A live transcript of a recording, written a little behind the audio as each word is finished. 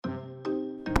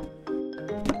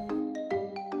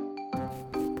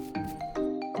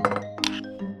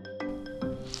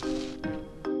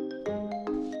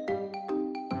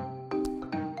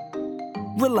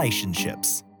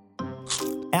relationships.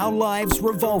 Our lives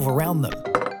revolve around them.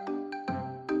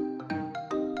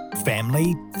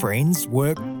 Family, friends,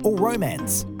 work, or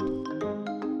romance.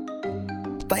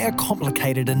 They are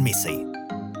complicated and messy,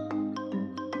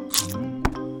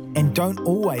 and don't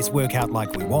always work out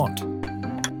like we want.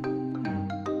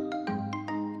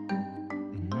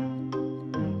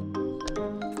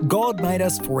 God made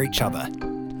us for each other.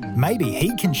 Maybe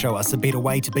He can show us a better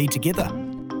way to be together.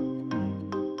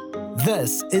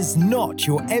 This is not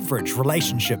your average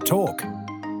relationship talk.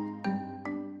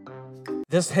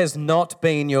 This has not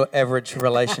been your average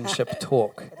relationship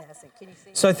talk.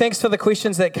 So thanks for the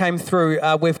questions that came through.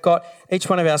 We've got each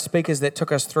one of our speakers that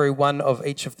took us through one of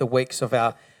each of the weeks of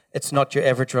our It's Not Your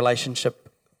Average Relationship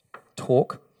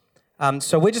talk.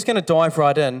 So we're just going to dive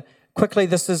right in. Quickly,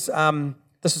 this is Colin.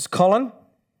 This is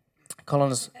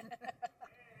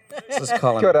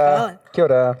Colin. Kia ora. Kia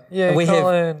ora. Yeah,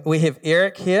 we have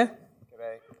Eric here.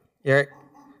 G'day. Eric.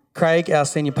 Craig, our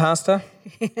senior pastor.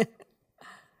 And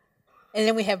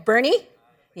then we have Bernie.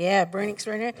 Yeah, Bernie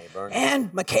Extraordinary. Hey, Bernie.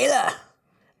 And Michaela,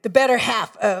 the better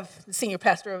half of the senior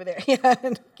pastor over there. Yeah,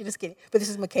 just kidding. But this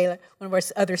is Michaela, one of our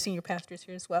other senior pastors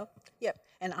here as well. Yep,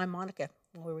 and I'm Monica.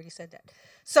 Well, we already said that.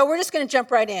 So we're just going to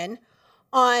jump right in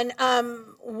on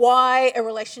why a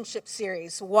relationship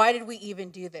series. Why did we even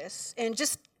do this? And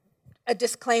just a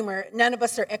disclaimer, none of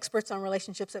us are experts on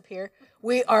relationships up here.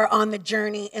 We are on the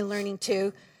journey and learning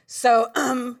too. So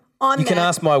you can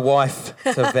ask my wife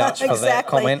to vouch for that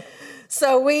comment.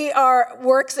 So we are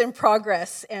works in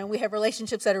progress, and we have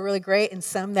relationships that are really great and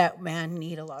some that, man,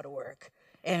 need a lot of work.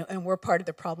 And we're part of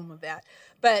the problem of that.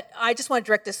 But I just want to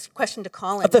direct this question to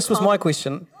Colin. This was my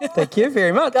question. Thank you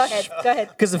very much. Go ahead.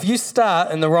 Because if you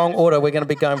start in the wrong order, we're going to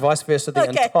be going vice versa the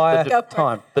entire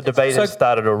time. The debate has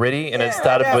started already, and it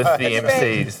started with the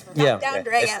MCs. Yeah. Down,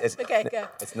 drag out. Okay, go.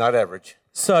 It's not average.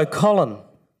 So, Colin,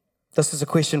 this is a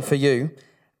question for you.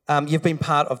 You've been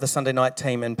part of the Sunday night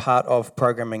team and part of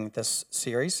programming this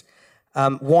series.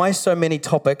 Why so many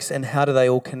topics, and how do they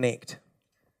all connect?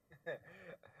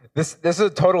 This is a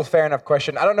total fair enough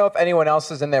question. I don't know if anyone else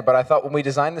is in there, but I thought when we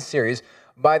designed the series,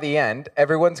 by the end,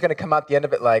 everyone's going to come out the end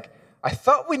of it like, I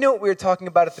thought we knew what we were talking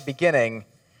about at the beginning,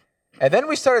 and then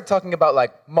we started talking about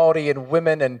like Maori and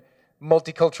women and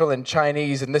multicultural and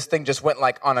Chinese, and this thing just went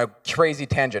like on a crazy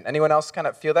tangent. Anyone else kind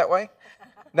of feel that way?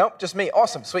 Nope, just me.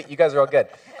 Awesome, sweet, you guys are all good.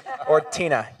 Or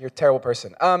Tina, you're a terrible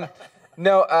person.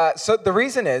 So the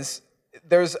reason is,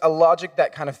 there's a logic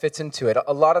that kind of fits into it.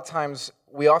 A lot of times,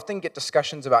 we often get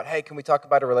discussions about, hey, can we talk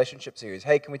about a relationship series?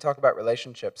 Hey, can we talk about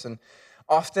relationships? And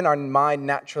often our mind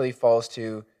naturally falls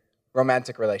to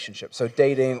romantic relationships, so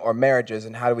dating or marriages,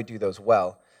 and how do we do those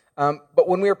well? But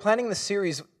when we were planning the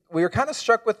series, we were kind of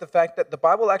struck with the fact that the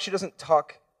Bible actually doesn't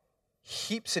talk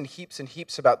heaps and heaps and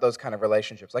heaps about those kind of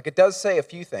relationships. Like, it does say a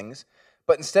few things,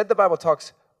 but instead the Bible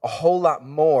talks a whole lot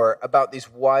more about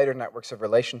these wider networks of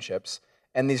relationships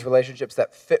and these relationships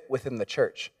that fit within the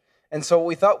church. And so what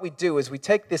we thought we'd do is we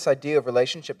take this idea of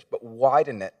relationships but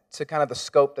widen it to kind of the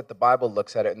scope that the Bible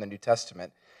looks at it in the New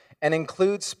Testament and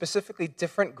include specifically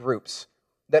different groups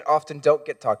that often don't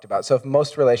get talked about. So if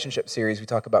most relationship series we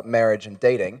talk about marriage and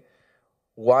dating,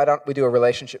 why don't we do a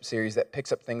relationship series that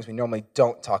picks up things we normally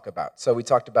don't talk about? So we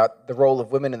talked about the role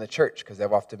of women in the church, because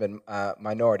they've often been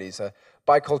minorities, a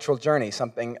bicultural journey,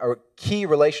 a key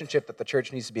relationship that the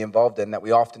church needs to be involved in that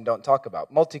we often don't talk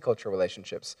about, multicultural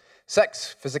relationships,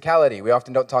 sex, physicality, we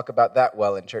often don't talk about that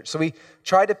well in church. So we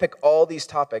try to pick all these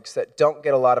topics that don't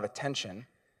get a lot of attention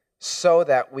so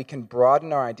that we can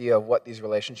broaden our idea of what these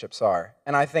relationships are.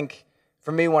 And I think,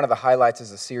 for me, one of the highlights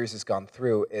as the series has gone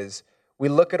through is we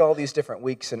look at all these different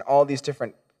weeks and all these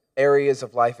different areas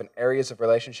of life and areas of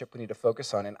relationship we need to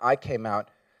focus on. And I came out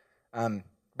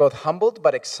both humbled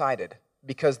but excited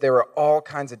because there were all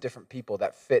kinds of different people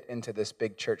that fit into this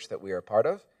big church that we are a part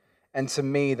of. And to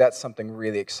me, that's something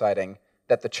really exciting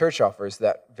that the church offers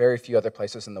that very few other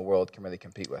places in the world can really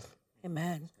compete with.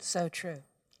 Amen. So true.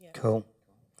 Yeah. Cool.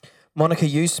 Monica,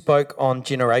 you spoke on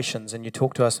generations and you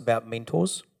talked to us about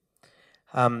mentors.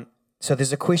 So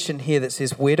there's a question here that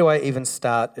says, where do I even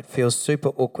start? It feels super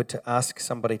awkward to ask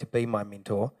somebody to be my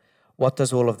mentor. What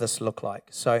does all of this look like?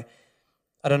 So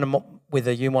I don't know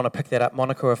whether you want to pick that up,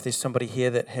 Monica, or if there's somebody here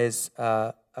that has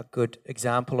a good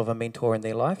example of a mentor in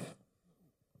their life.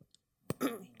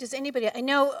 Does anybody,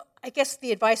 I guess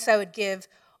the advice I would give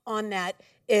on that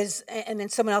is, and then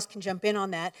someone else can jump in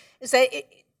on that, is that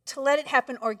to let it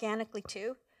happen organically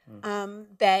too.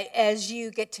 That as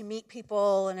you get to meet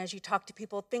people and as you talk to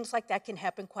people, things like that can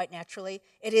happen quite naturally.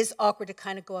 It is awkward to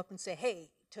kind of go up and say, hey,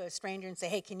 to a stranger and say,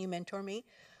 hey, can you mentor me?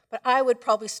 But I would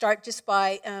probably start just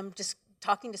by just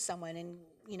talking to someone and,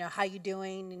 how you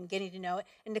doing and getting to know it,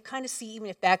 and to kind of see even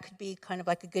if that could be kind of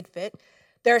like a good fit.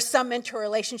 There are some mentor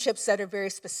relationships that are very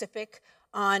specific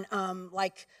on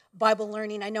like Bible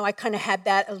learning. I know I kind of had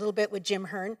that a little bit with Jim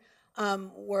Hearn,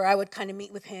 where I would kind of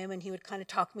meet with him and he would kind of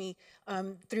talk me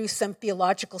through some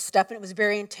theological stuff, and it was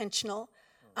very intentional.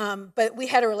 But we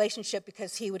had a relationship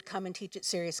because he would come and teach at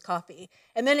Serious Coffee.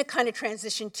 And then it kind of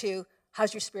transitioned to,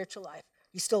 how's your spiritual life?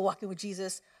 You still walking with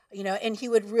Jesus? And he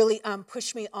would really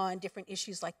push me on different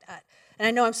issues like that. And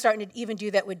I know I'm starting to even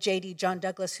do that with JD, John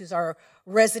Douglas, who's our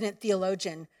resident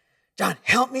theologian. John,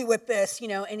 help me with this,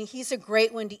 and he's a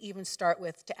great one to even start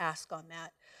with to ask on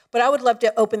that. But I would love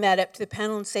to open that up to the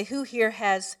panel and say, who here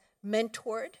has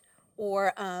mentored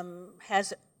or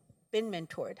has been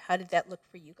mentored? How did that look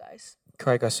for you guys?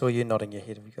 Craig, I saw you nodding your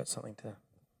head. Have you got something to...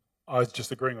 I was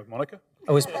just agreeing with Monica.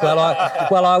 I was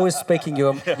speaking. You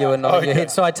were nodding your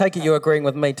head, so I take it you're agreeing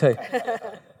with me too.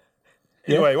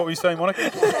 Anyway, what were you saying,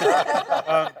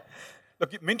 Monica?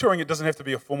 Look, mentoring, it doesn't have to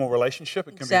be a formal relationship.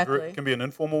 It can be an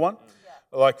informal one.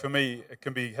 Yeah. Like for me, it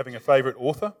can be having a favourite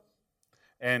author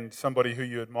and somebody who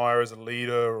you admire as a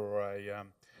leader, or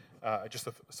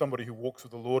somebody who walks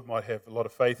with the Lord, might have a lot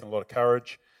of faith and a lot of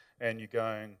courage, and you're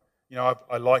going,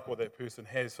 I like what that person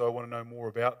has, so I want to know more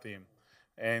about them.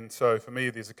 And so for me,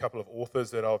 there's a couple of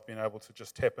authors that I've been able to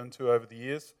just tap into over the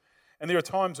years. And there are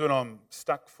times when I'm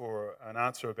stuck for an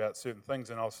answer about certain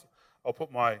things, and I'll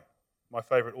put my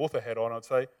favourite author hat on. I'd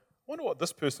say, I wonder what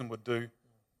this person would do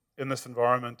in this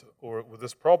environment or with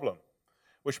this problem,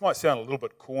 which might sound a little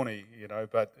bit corny,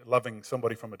 but loving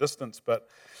somebody from a distance. But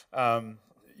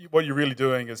what you're really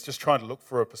doing is just trying to look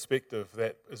for a perspective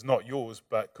that is not yours,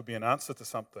 but could be an answer to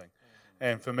something.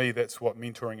 And for me, that's what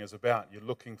mentoring is about. You're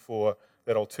looking for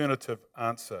that alternative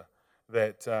answer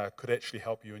that could actually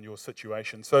help you in your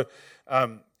situation. So,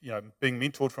 being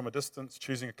mentored from a distance,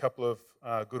 choosing a couple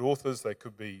of good authors, they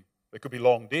could be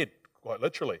long dead, quite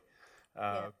literally,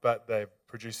 but they've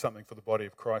produced something for the body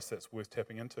of Christ that's worth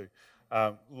tapping into.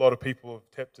 A lot of people have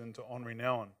tapped into Henri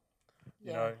Nouwen.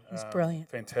 He's brilliant.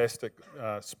 Fantastic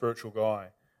spiritual guy,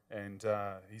 and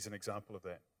he's an example of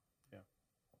that.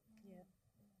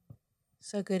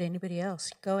 So good. Anybody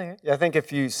else? Go, Eric. Yeah, I think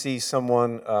if you see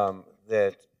someone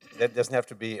that doesn't have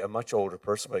to be a much older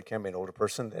person, but it can be an older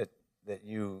person that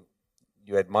you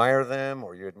admire them,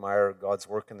 or you admire God's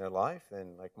work in their life,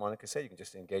 then like Monica said, you can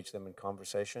just engage them in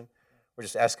conversation or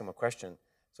just ask them a question.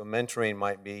 So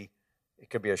mentoring it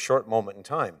could be a short moment in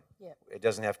time. Yeah. It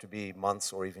doesn't have to be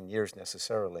months or even years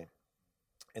necessarily.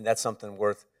 And that's something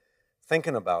worth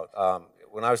thinking about.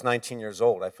 When I was 19 years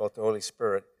old, I felt the Holy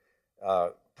Spirit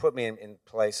put me in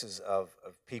places of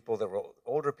people that were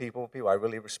older people I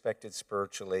really respected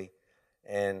spiritually,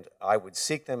 and I would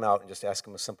seek them out and just ask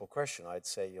them a simple question. I'd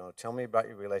say, tell me about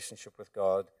your relationship with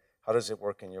God. How does it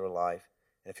work in your life?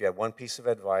 And if you had one piece of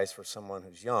advice for someone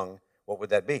who's young, what would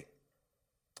that be?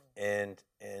 And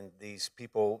these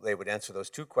people, they would answer those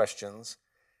two questions,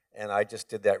 and I just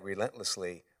did that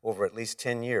relentlessly over at least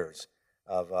 10 years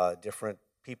of different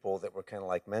people that were kind of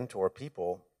like mentor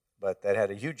people, but that had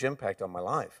a huge impact on my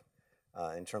life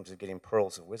in terms of getting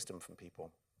pearls of wisdom from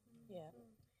people. Yeah.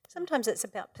 Sometimes it's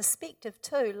about perspective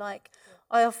too. Like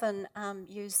I often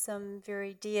use some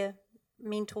very dear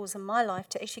mentors in my life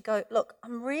to actually go, look,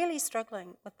 I'm really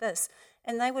struggling with this.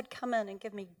 And they would come in and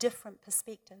give me different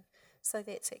perspective. So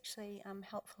that's actually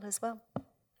helpful as well.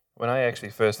 When I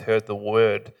actually first heard the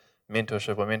word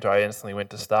mentorship or mentor, I instantly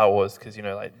went to Star Wars because,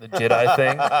 like the Jedi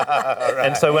thing. Right.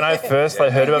 And so when I first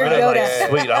heard about it, I was like,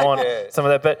 sweet, I want some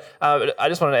of that. But I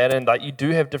just wanted to add in, you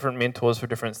do have different mentors for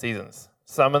different seasons.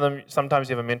 Some of them, sometimes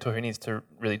you have a mentor who needs to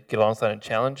really get alongside and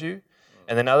challenge you.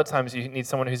 And then other times you need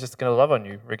someone who's just going to love on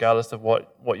you, regardless of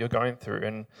what you're going through.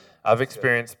 And I've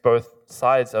experienced both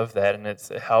sides of that, and it's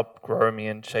helped grow me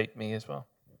and shape me as well.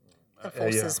 The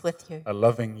force is with you. A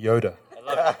loving Yoda.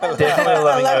 Definitely a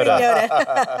loving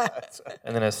Yoda.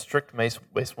 And then a strict Mace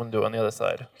Windu on the other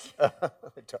side.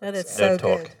 That is so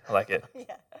talk. good. I like it.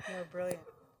 Yeah, you're brilliant.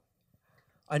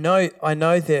 I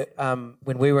know that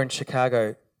when we were in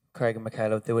Chicago, Craig and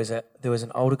Michaela, there was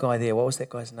an older guy there. What was that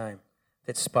guy's name?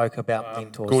 That spoke about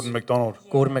mentors. Gordon MacDonald.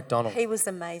 Yeah. Gordon MacDonald. He was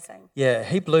amazing. Yeah,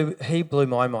 he blew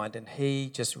my mind, and he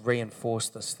just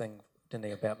reinforced this thing, didn't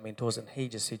he, about mentors? And he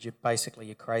just said, you're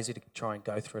crazy to try and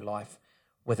go through life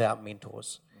without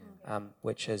mentors,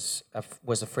 which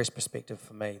was a fresh perspective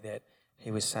for me. That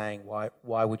he was saying,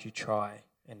 why would you try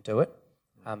and do it,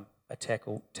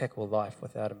 tackle life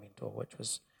without a mentor, which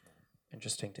was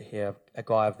interesting to hear a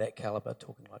guy of that caliber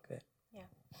talking like that. Yeah.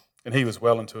 And he was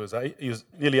well into his he was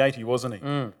nearly 80, wasn't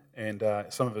he? And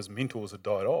some of his mentors had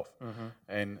died off.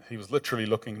 And he was literally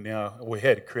looking now, we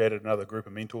had created another group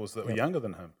of mentors that were younger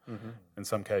than him in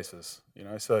some cases, you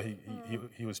know, so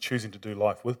he was choosing to do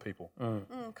life with people.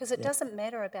 Because it doesn't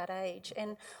matter about age.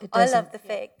 And I love the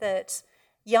fact that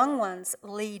young ones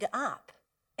lead up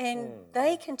and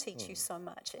they can teach you so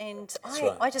much. And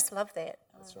I just love that.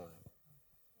 That's right.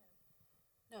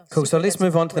 Cool. So let's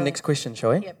move on to the next question,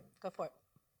 shall we? Yep, go for it.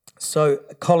 So,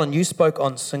 Colin, you spoke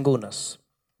on singleness.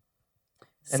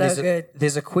 And So good.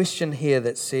 There's a question here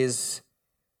that says,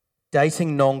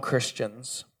 dating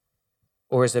non-Christians,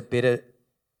 or is it better,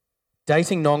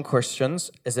 dating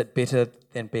non-Christians, is it better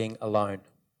than being alone?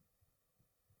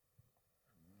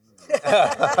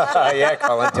 Yeah,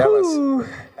 Colin, tell us.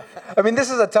 I mean, this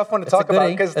is a tough one to talk about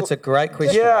because That's a great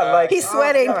question. yeah, like He's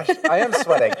sweating. Oh gosh, I am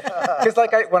sweating because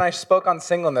when I spoke on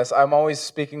singleness, I'm always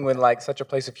speaking with like such a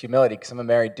place of humility because I'm a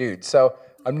married dude. So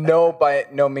I'm by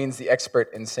no means the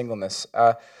expert in singleness.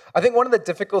 I think one of the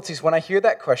difficulties when I hear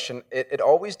that question, it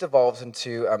always devolves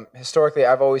into historically,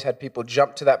 I've always had people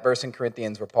jump to that verse in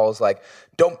Corinthians where Paul's like,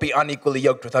 "Don't be unequally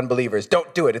yoked with unbelievers.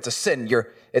 Don't do it. It's a sin.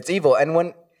 It's evil." And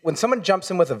when someone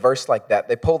jumps in with a verse like that,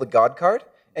 they pull the God card.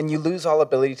 And you lose all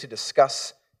ability to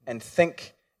discuss and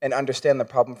think and understand the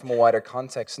problem from a wider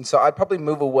context. And so I'd probably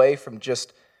move away from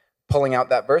just pulling out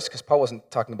that verse, because Paul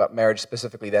wasn't talking about marriage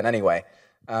specifically then anyway.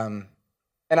 And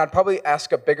I'd probably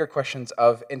ask up bigger questions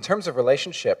of, in terms of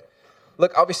relationship,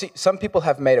 look, obviously, some people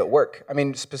have made it work. I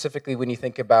mean, specifically when you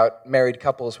think about married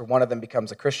couples where one of them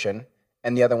becomes a Christian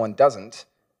and the other one doesn't,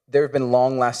 there have been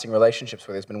long-lasting relationships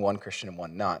where there's been one Christian and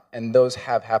one not. And those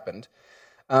have happened.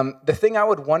 The thing I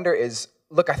would wonder is,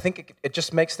 look, I think it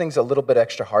just makes things a little bit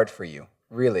extra hard for you,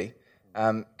 really.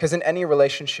 Because in any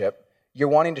relationship, you're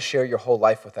wanting to share your whole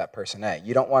life with that person, eh?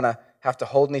 You don't want to have to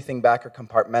hold anything back or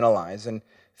compartmentalize. And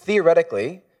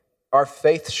theoretically, our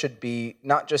faith should be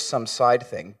not just some side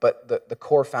thing, but the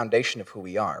core foundation of who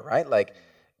we are, right? Like,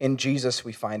 in Jesus,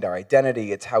 we find our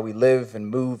identity. It's how we live and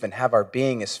move and have our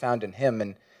being is found in him.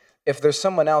 And if there's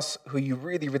someone else who you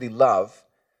really, really love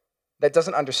that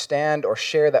doesn't understand or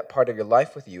share that part of your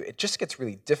life with you, it just gets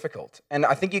really difficult. And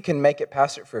I think you can make it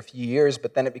past it for a few years,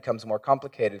 but then it becomes more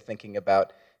complicated thinking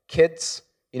about kids.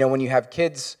 You know, when you have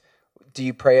kids, do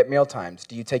you pray at mealtimes?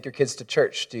 Do you take your kids to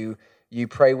church? Do you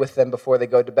pray with them before they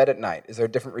go to bed at night? Is there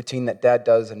a different routine that dad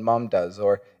does and mom does?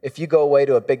 Or if you go away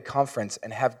to a big conference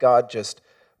and have God just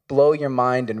blow your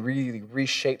mind and really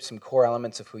reshape some core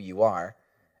elements of who you are,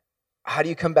 how do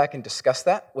you come back and discuss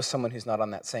that with someone who's not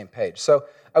on that same page? So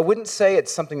I wouldn't say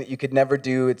it's something that you could never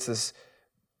do. It's this,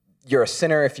 you're a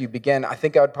sinner if you begin. I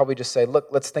think I would probably just say, look,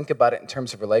 let's think about it in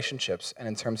terms of relationships and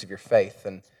in terms of your faith,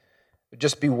 and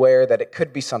just beware that it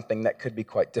could be something that could be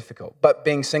quite difficult. But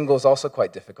being single is also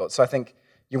quite difficult. So I think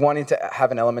you're wanting to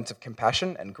have an element of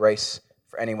compassion and grace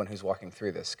for anyone who's walking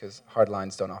through this, because hard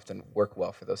lines don't often work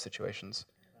well for those situations.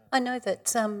 I know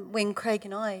that when Craig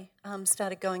and I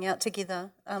started going out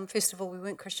together, first of all, we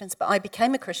weren't Christians, but I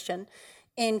became a Christian,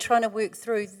 and trying to work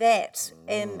through that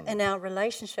in our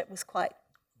relationship was quite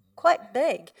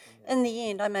big. In the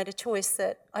end, I made a choice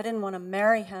that I didn't want to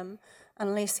marry him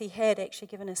unless he had actually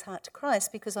given his heart to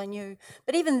Christ, because I knew.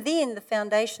 But even then, the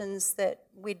foundations that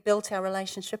we'd built our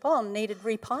relationship on needed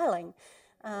repiling,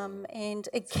 and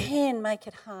it can make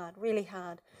it hard, really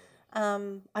hard.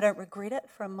 I don't regret it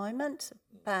for a moment,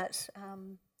 but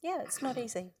yeah, it's not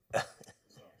easy.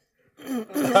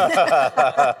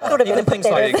 Even things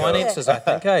like finances, I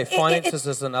think, finances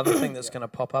is another thing that's going to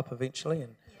pop up eventually,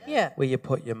 and where you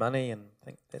put your money and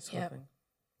that sort of thing.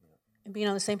 And being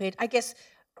on the same page. I guess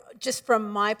just from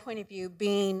my point of view,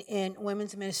 being in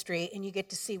women's ministry, and you get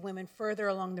to see women further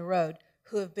along the road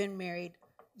who have been married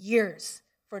years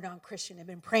for a non-Christian, have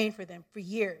been praying for them for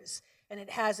years. And it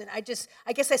hasn't. I guess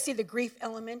I see the grief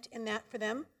element in that for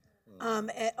them.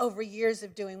 Over years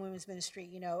of doing women's ministry,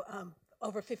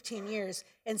 over 15 years,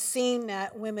 and seeing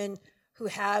that women who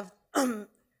have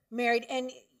married and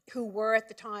who were at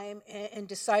the time and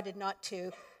decided not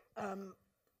to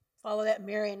follow that,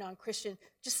 marry a non-Christian,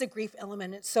 just the grief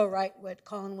element. It's so right what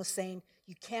Colin was saying.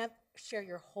 You can't share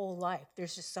your whole life.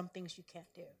 There's just some things you can't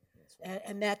do.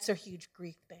 And that's a huge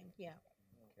grief thing,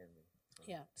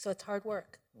 Yeah, so it's hard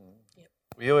work. Yep.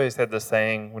 We always had this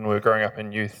saying when we were growing up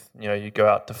in youth, you go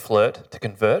out to flirt to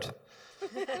convert.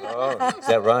 Oh, is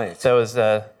that right? That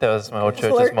was my old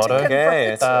church's motto. Okay,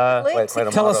 it's quite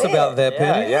a tell us motto. about that,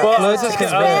 Bernie. Yeah. Well, I was just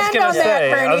going to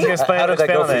say, I was going to explain How did that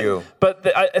go for you?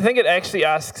 But I think it actually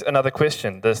asks another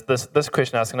question. This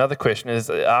question asks another question: is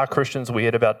are Christians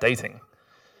weird about dating?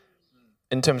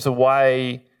 In terms of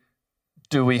why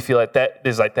do we feel like that?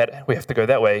 There's like that we have to go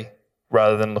that way.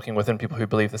 rather than looking within people who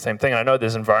believe the same thing. And I know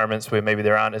there's environments where maybe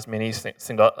there aren't as many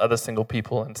other single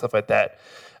people and stuff like that.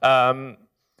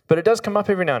 But it does come up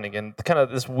every now and again, kind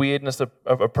of this weirdness of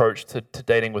approach to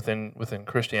dating within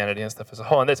Christianity and stuff as a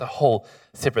whole. And that's a whole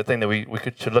separate thing that we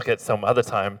should look at some other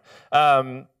time.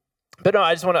 But no,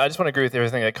 I just want to agree with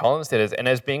everything that Colin said. And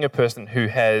as being a person who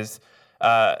has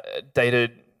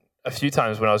dated a few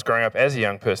times when I was growing up as a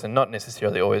young person, not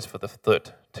necessarily always for the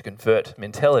flirt to convert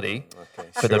mentality,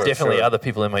 but there are definitely other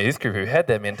people in my youth group who had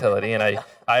that mentality, and I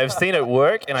have seen it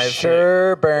work, and I've seen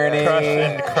it Bernie, crush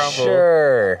and crumble.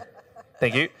 Sure.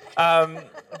 Thank you.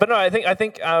 But no, I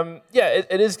think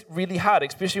it is really hard,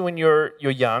 especially when you're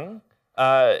young.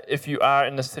 If you are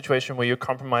in a situation where you're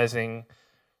compromising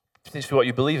potentially what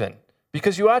you believe in,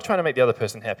 because you are trying to make the other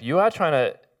person happy. You are trying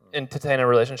to entertain a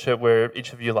relationship where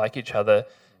each of you like each other,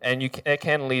 and it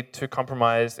can lead to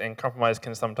compromise, and compromise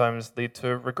can sometimes lead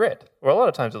to regret. Or a lot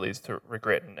of times it leads to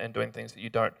regret and doing things that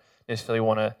you don't necessarily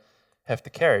want to have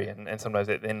to carry, and sometimes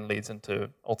it then leads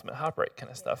into ultimate heartbreak kind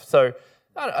of stuff. So,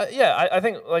 I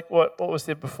think like what was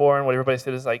said before and what everybody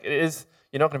said is like, you're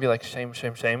not going to be like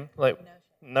shame. Like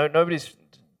nobody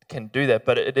can do that,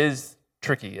 but it is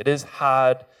tricky. It is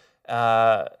hard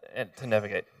to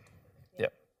navigate. Yeah.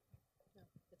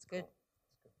 That's good.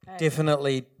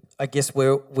 Definitely, I guess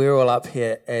we're all up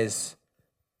here as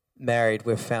married.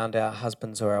 We've found our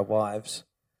husbands or our wives.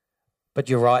 But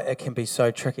you're right, it can be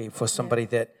so tricky for somebody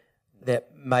that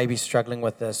may be struggling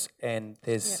with this, and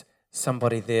there's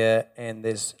somebody there and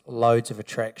there's loads of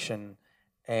attraction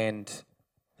and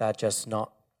they're just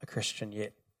not a Christian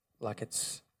yet. Like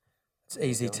it's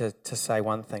easy to say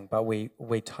one thing, but we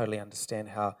totally understand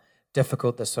how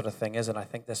difficult this sort of thing is, and I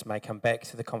think this may come back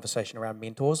to the conversation around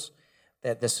mentors,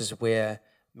 that this is where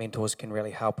mentors can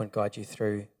really help and guide you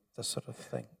through this sort of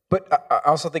thing. But I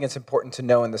also think it's important to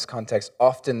know in this context,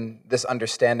 often this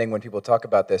understanding when people talk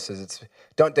about this is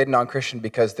don't date a non-Christian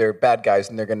because they're bad guys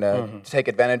and they're going to take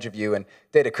advantage of you, and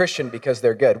date a Christian because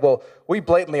they're good. Well, we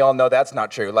blatantly all know that's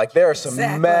not true. Like there are some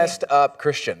messed up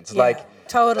Christians. Yeah, like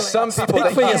totally. some people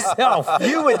Speak for yourself.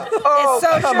 You would, It's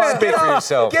so come true. on, Speak for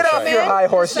yourself. Get off your high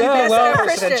horse. You Yeah, met well, that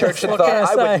person in church and What thought, can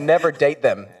I I would say? never date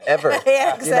them, ever.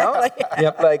 Yeah, exactly. You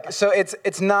know? Like, so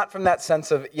it's not from that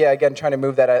sense of, again, trying to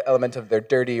move that element of they're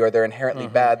dirty or they're inherently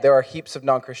bad. There are heaps of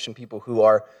non-Christian people who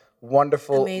are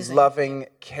wonderful, Amazing. loving,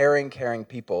 caring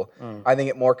people. I think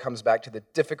it more comes back to the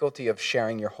difficulty of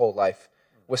sharing your whole life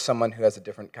with someone who has a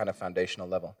different kind of foundational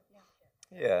level.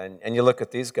 Yeah, and you look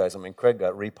at these guys. I mean, Craig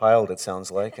got repiled, it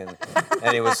sounds like, and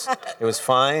it was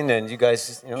fine, and you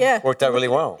guys worked out really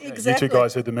well. Exactly. You two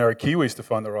guys had to marry Kiwis to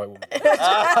find the right woman.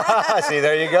 See,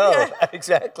 there you go.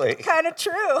 Exactly. Kind of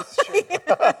true. You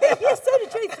said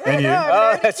it, Jason. And you.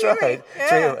 Oh, that's right. Yeah.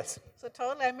 3 of us. So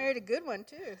totally, I married a good one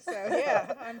too. So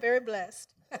yeah, I'm very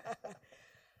blessed.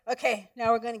 Okay,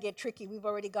 now we're going to get tricky. We've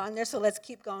already gone there, so let's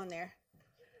keep going there.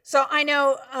 So I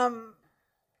know,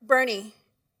 Bernie,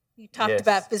 you talked Yes.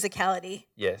 about physicality,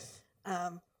 Yes.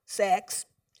 sex.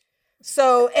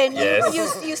 So, and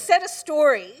Yes. you said a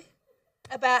story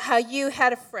about how you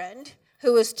had a friend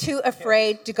who was too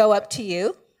afraid to go up to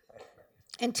you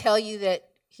and tell you that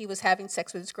he was having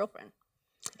sex with his girlfriend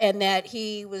and that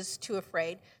he was too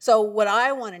afraid. So what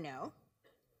I want to know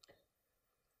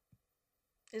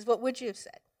is, what would you have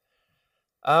said?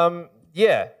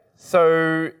 Yeah.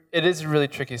 So it is a really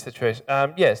tricky situation.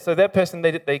 So that person,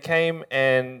 they came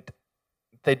and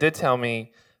they did tell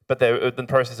me, but they, in the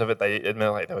process of it, they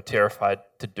admitted like they were terrified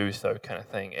to do so, kind of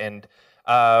thing. And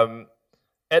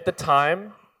at the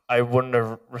time, I wouldn't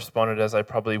have responded as I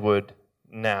probably would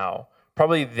now.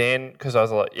 Probably then, because I was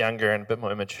a lot younger and a bit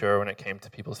more immature when it came to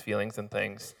people's feelings and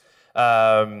things.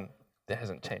 That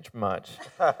hasn't changed much.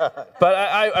 But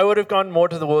I would have gone more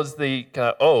towards the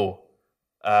kind of,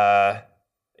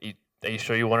 are you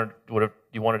sure you wanted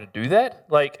to do that?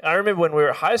 Like, I remember when we were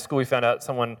at high school, we found out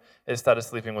someone had started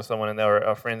sleeping with someone and they were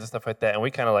our friends and stuff like that, and we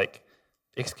kind of like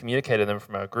excommunicated them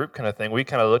from our group kind of thing. We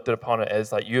kind of looked upon it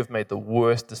as like, you have made the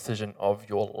worst decision of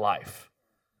your life.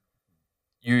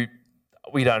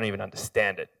 We don't even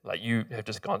understand it. Like, you have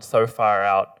just gone so far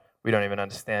out, we don't even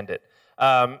understand it.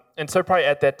 And so probably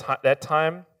at that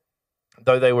time,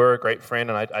 though they were a great friend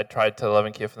and I tried to love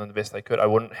and care for them the best I could, I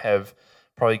wouldn't have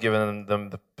probably given them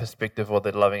the perspective or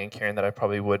the loving and caring that I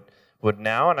probably would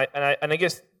now. And I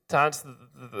guess to answer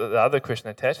the other question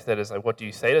attached to that is like, what do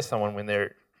you say to someone when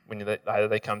either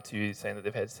they come to you saying that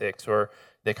they've had sex or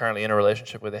they're currently in a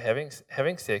relationship where they're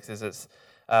having sex? Is it's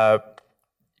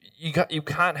you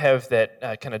can't have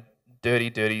that kind of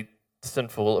dirty,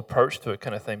 sinful approach to it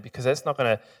kind of thing, because that's not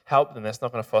going to help them. That's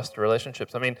not going to foster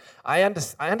relationships. I mean, I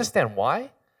understand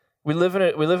why. We live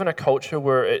in a culture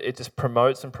where it just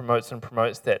promotes and promotes and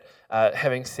promotes that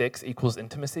having sex equals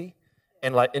intimacy,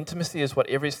 and like intimacy is what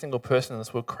every single person in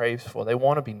this world craves for. They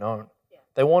want to be known.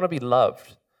 They want to be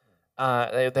loved.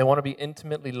 They want to be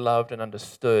intimately loved and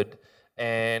understood.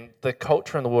 And the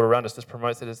culture in the world around us just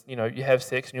promotes it as, you have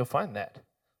sex and you'll find that.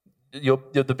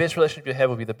 The best relationship you have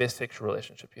will be the best sexual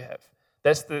relationship you have.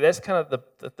 That's kind of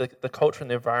the culture and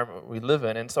the environment we live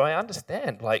in. And so I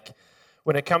understand, like,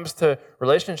 when it comes to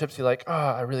relationships, you're like, oh,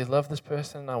 I really love this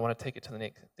person. I want to take it to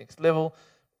the next level.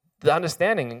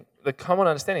 The common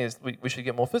understanding is we should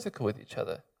get more physical with each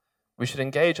other. We should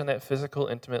engage on that physical,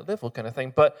 intimate level kind of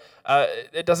thing. But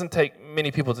it doesn't take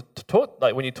many people to talk.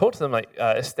 Like when you talk to them, like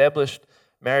established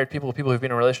married people who've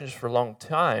been in relationships for a long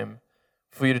time,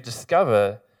 for you to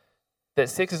discover that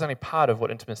sex is only part of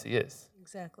what intimacy is.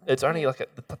 Exactly. It's only like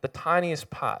the tiniest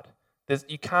part.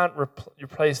 You can't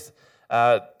replace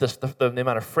the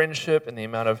amount of friendship and the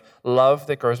amount of love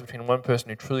that grows between one person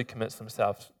who truly commits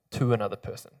themselves to another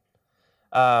person.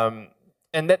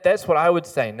 And that's what I would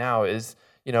say now is,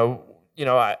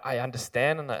 I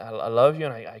understand and I love you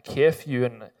and I care for you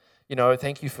and,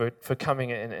 thank you for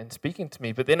coming and speaking to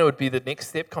me. But then it would be the next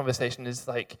step conversation is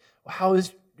like, well, how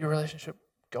is your relationship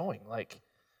going? Like,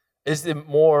 is there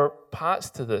more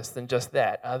parts to this than just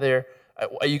that?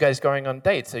 Are you guys going on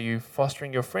dates? Are you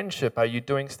fostering your friendship? Are you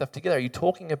doing stuff together? Are you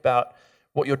talking about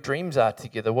what your dreams are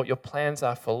together, what your plans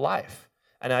are for life?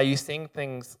 And are you seeing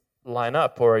things line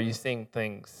up or are you seeing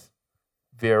things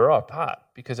veer apart?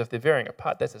 Because if they're veering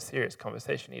apart, that's a serious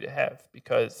conversation you need to have,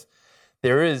 because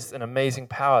there is an amazing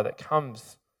power that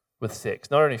comes with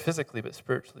sex, not only physically but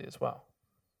spiritually as well.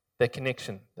 That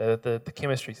connection, the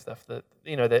chemistry stuff, that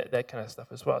kind of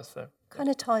stuff as well. So kind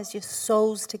of ties your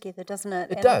souls together, doesn't it?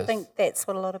 It does. I think that's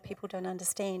what a lot of people don't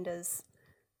understand is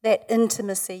that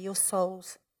intimacy, your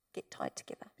souls get tied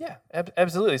together. Yeah,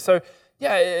 absolutely. So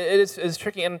yeah, it's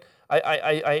tricky, and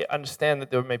I understand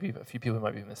that there may be a few people who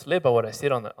might be misled by what I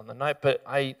said on the night, but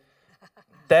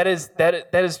that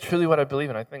is truly what I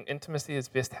believe in. I think intimacy is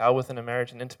best held within a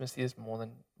marriage, and intimacy is more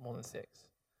than sex.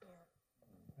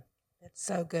 That's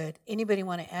so good. Anybody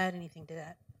want to add anything to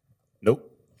that?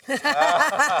 Nope.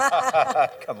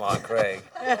 Come on, Craig.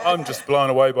 I'm just blown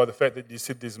away by the fact that you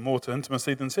said there's more to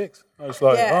intimacy than sex. I was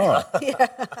like,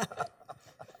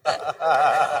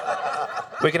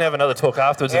 We can have another talk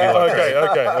afterwards if you want. Okay,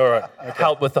 all right. Okay.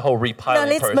 Help with the whole repiling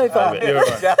let's process. move on. Yeah,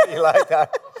 right. Yeah, you like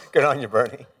that? Good on you,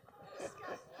 Bernie.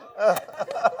 Do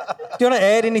you want to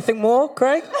add anything more,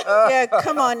 Craig? Yeah,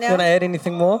 come on Do you want to now. add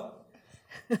anything more?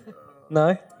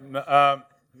 No? No,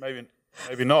 maybe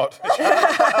not.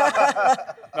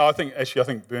 No, I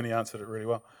think Bernie answered it really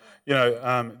well.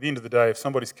 At the end of the day, if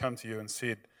somebody's come to you and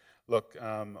said, look,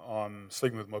 I'm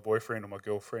sleeping with my boyfriend or my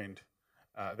girlfriend,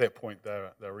 at that point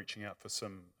they're reaching out for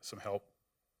some help,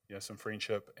 some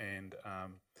friendship, and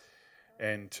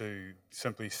to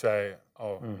simply say,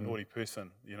 naughty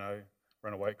person,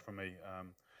 run away from me,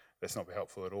 that's not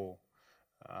helpful at all.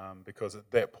 Because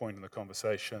at that point in the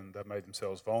conversation, they've made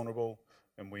themselves vulnerable,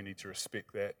 and we need to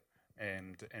respect that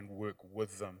and work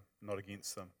with them, not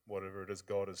against them. Whatever it is,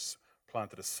 God has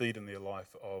planted a seed in their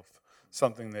life of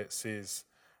something that says,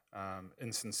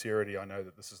 in sincerity, I know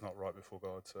that this is not right before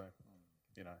God. So,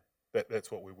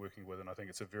 that's what we're working with, and I think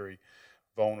it's a very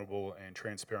vulnerable and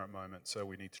transparent moment. So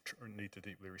we need to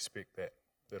deeply respect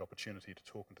that opportunity to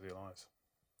talk into their lives.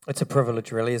 It's a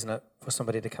privilege, really, isn't it, for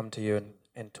somebody to come to you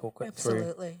and talk it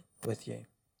Absolutely. through with you.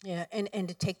 Yeah, and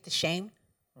to take the shame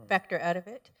factor out of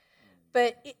it.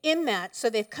 But in that, so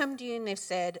they've come to you and they've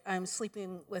said, I'm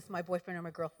sleeping with my boyfriend or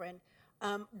my girlfriend.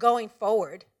 Going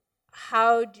forward,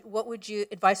 what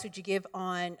advice would you give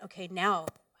on, okay, now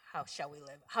how shall we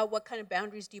live? What kind of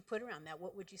boundaries do you put around that?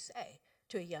 What would you say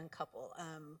to a young couple?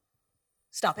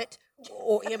 Stop it.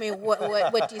 Or,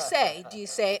 what do you say? Do you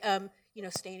say,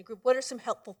 stay in a group? What are some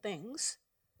helpful things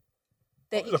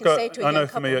that you can say to a young couple? I know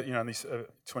for me, in these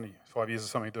 25 years or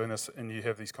something doing this, and you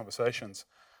have these conversations,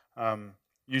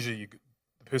 usually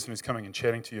the person who's coming and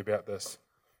chatting to you about this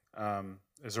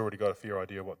has already got a fair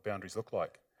idea what boundaries look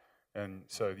like. And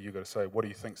so you've got to say, what do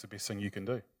you think is the best thing you can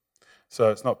do? So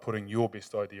it's not putting your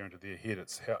best idea into their head,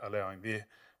 it's allowing their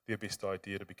best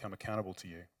idea to become accountable to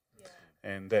you. Yeah.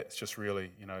 And that's just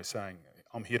really, saying,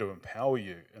 I'm here to empower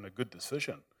you in a good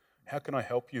decision. How can I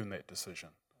help you in that decision?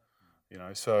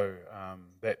 So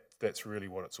that's really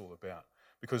what it's all about.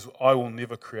 Because I will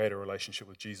never create a relationship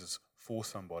with Jesus for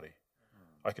somebody.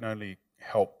 I can only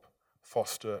help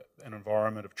foster an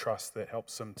environment of trust that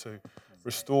helps them to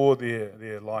restore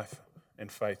their life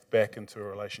and faith back into a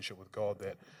relationship with God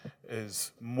that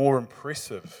is more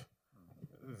impressive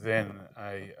than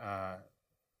a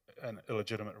an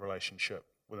illegitimate relationship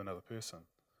with another person,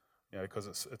 because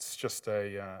it's just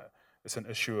it's an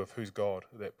issue of who's God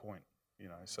at that point,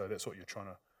 so that's what you're trying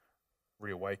to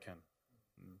reawaken.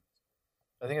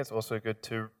 I think it's also good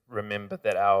to remember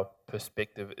that our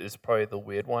perspective is probably the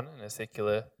weird one in a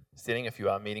secular setting if you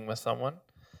are meeting with someone,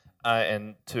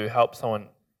 and to help someone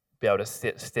be able to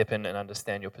step in and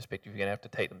understand your perspective, you're going to have to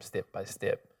take them step by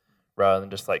step rather than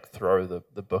just like throw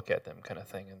the book at them kind of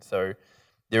thing. And so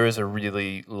there is a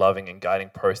really loving and guiding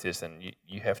process, and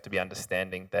you have to be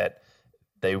understanding that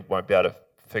they won't be able to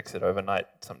fix it overnight.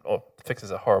 Or fix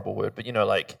is a horrible word, but there's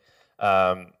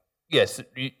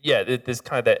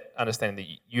kind of that understanding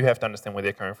that you have to understand where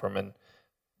they're coming from, and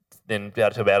then be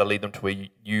able to lead them to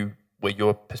where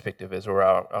your perspective is, or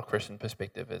our Christian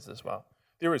perspective is as well.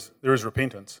 There is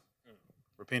repentance.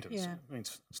 Repentance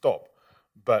means stop,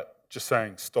 but just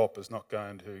saying stop is not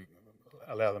going to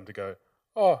allow them to go,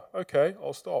 oh, okay,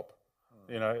 I'll stop.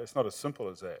 It's not as simple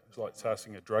as that. It's like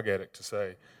asking a drug addict to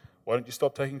say, why don't you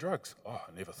stop taking drugs? Oh,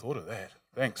 I never thought of that.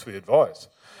 Thanks for the advice.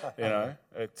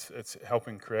 It's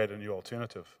helping create a new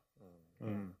alternative.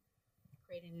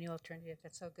 Creating a new alternative.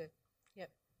 That's so good.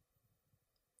 Yep.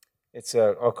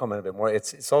 I'll comment a bit more.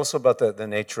 It's also about the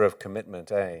nature of commitment.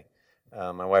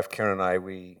 My wife Karen and I,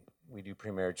 we do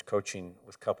pre-marriage coaching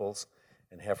with couples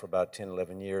and have for about 10,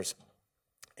 11 years.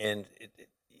 And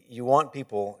you want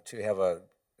people to have a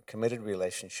committed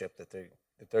relationship that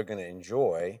they're going to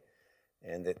enjoy,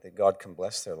 and that God can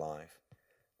bless their life.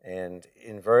 And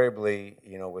invariably,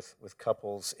 with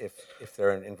couples, if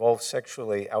they're involved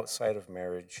sexually outside of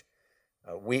marriage,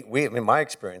 in my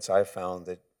experience, I've found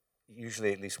that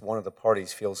usually at least one of the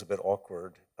parties feels a bit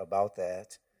awkward about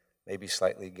that, maybe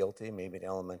slightly guilty, maybe an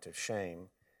element of shame.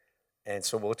 And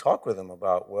so we'll talk with them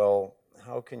about, well,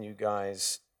 how can you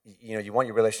guys, you want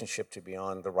your relationship to be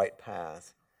on the right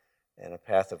path, and a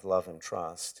path of love and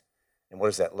trust. And what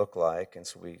does that look like? And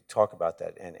so we talk about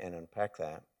that and unpack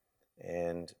that.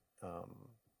 And,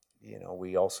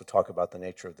 we also talk about the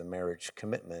nature of the marriage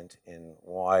commitment and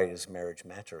why does marriage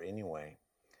matter anyway?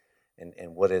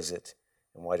 And what is it?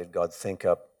 And why did God think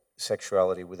up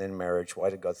sexuality within marriage? Why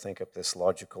did God think up this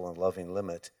logical and loving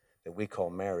limit that we call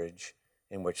marriage,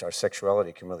 in which our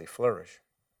sexuality can really flourish?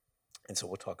 And so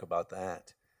we'll talk about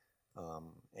that.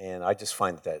 And I just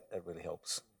find that really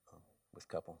helps with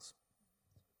couples.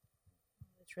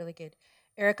 That's really good.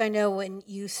 Eric, I know when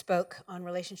you spoke on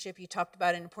relationship, you talked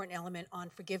about an important element on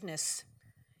forgiveness.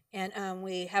 And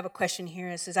we have a question here.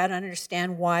 It says, I don't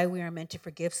understand why we are meant to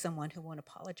forgive someone who won't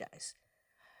apologize.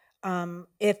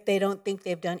 If they don't think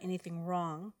they've done anything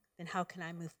wrong, then how can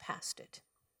I move past it?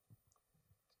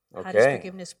 Okay. How does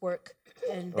forgiveness work?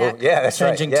 And that's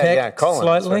changing right. tack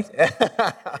slightly.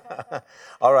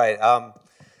 All right.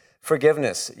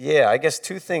 Forgiveness. Yeah, I guess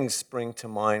two things spring to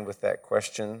mind with that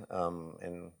question.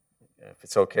 And if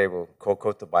it's okay, we'll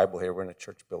quote the Bible here. We're in a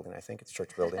church building. I think it's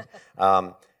church building.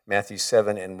 Matthew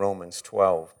 7 and Romans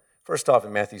 12. First off,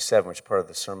 in Matthew 7, which is part of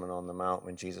the Sermon on the Mount,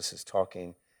 when Jesus is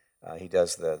talking, he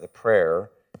does the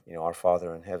prayer, our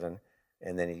Father in heaven,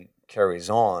 and then he carries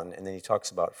on, and then he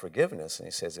talks about forgiveness, and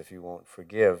he says, if you won't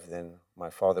forgive, then my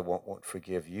Father won't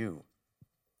forgive you.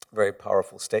 Very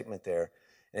powerful statement there.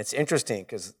 And it's interesting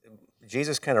because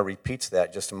Jesus kind of repeats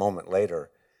that just a moment later,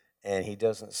 and he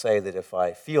doesn't say that if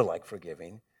I feel like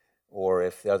forgiving or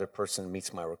if the other person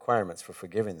meets my requirements for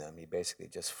forgiving them. He basically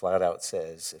just flat out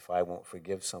says, if I won't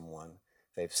forgive someone,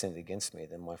 if they've sinned against me,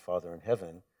 then my Father in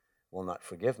heaven will not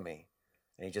forgive me.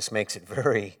 And he just makes it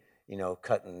very,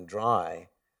 cut and dry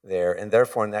there. And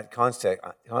therefore, in that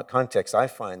context, I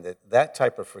find that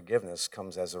type of forgiveness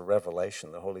comes as a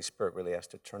revelation. The Holy Spirit really has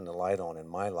to turn the light on in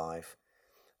my life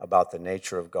about the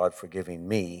nature of God forgiving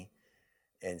me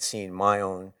and seeing my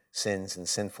own sins and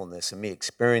sinfulness and me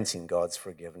experiencing God's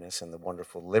forgiveness and the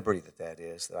wonderful liberty that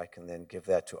is, that I can then give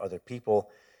that to other people,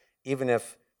 even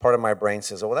if part of my brain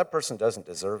says, oh, well, that person doesn't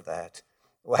deserve that.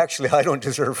 Well, actually, I don't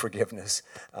deserve forgiveness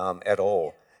at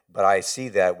all. But I see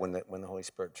that when the Holy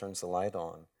Spirit turns the light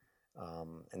on,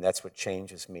 and that's what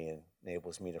changes me and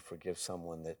enables me to forgive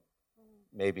someone that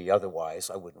maybe otherwise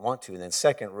I wouldn't want to. And then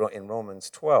second, in Romans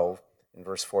 12, in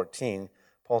verse 14,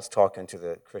 Paul's talking to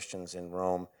the Christians in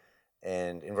Rome,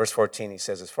 and in verse 14 he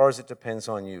says, as far as it depends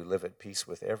on you, live at peace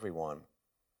with everyone.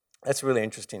 That's a really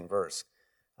interesting verse,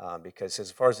 because it says,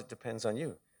 as far as it depends on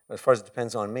you, as far as it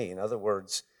depends on me. In other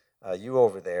words, you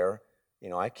over there,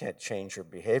 I can't change your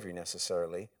behavior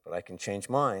necessarily, but I can change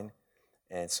mine.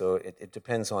 And so it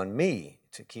depends on me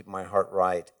to keep my heart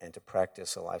right and to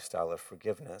practice a lifestyle of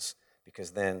forgiveness,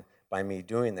 because then by me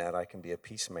doing that, I can be a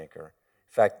peacemaker.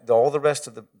 In fact, all the rest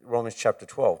of the Romans chapter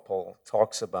 12, Paul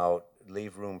talks about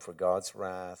leave room for God's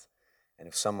wrath And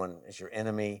if someone is your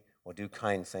enemy, well, do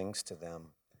kind things to them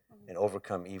and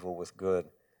overcome evil with good.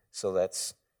 So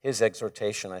that's his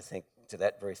exhortation, I think, to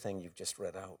that very thing you've just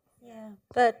read out. Yeah,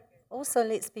 but also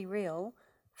let's be real.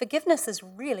 Forgiveness is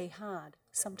really hard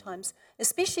sometimes,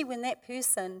 especially when that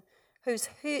person who's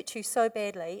hurt you so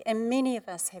badly, and many of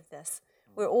us have this,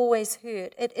 we're always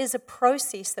hurt. It is a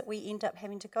process that we end up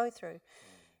having to go through.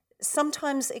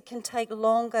 Sometimes it can take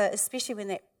longer, especially when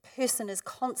that person is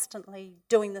constantly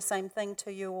doing the same thing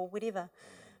to you or whatever.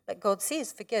 But God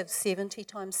says forgive 70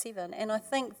 times 7. And I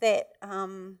think that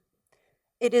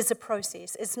it is a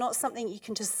process. It's not something you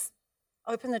can just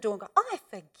open the door and go, I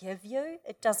forgive you.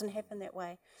 It doesn't happen that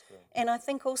way. And I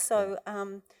think also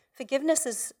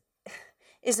forgiveness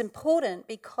is important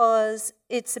because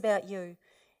it's about you.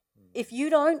 If you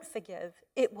don't forgive,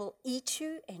 it will eat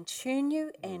you and tune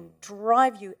you and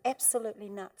drive you absolutely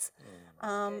nuts.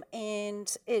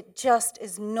 And it just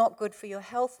is not good for your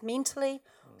health mentally,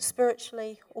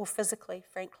 spiritually, or physically,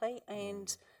 frankly.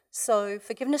 And so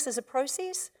forgiveness is a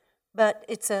process, but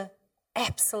it's a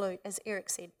absolute, as Eric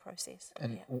said, process.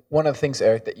 And one of the things,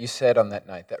 Eric, that you said on that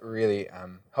night that really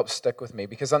helped stick with me,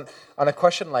 because on a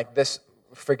question like this,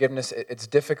 forgiveness, it's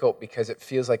difficult because it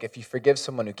feels like if you forgive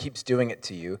someone who keeps doing it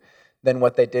to you, then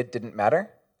what they did didn't matter,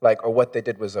 or what they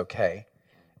did was okay.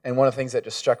 And one of the things that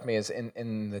just struck me is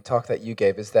in the talk that you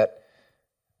gave is that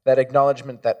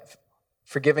acknowledgement that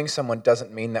forgiving someone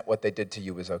doesn't mean that what they did to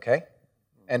you was okay,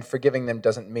 and forgiving them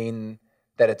doesn't mean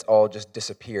that it's all just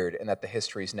disappeared and that the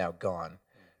history is now gone.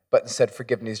 But instead,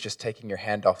 forgiveness is just taking your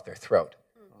hand off their throat.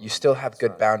 You still have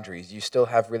good boundaries. You still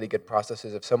have really good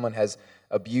processes. If someone has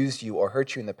abused you or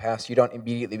hurt you in the past, you don't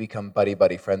immediately become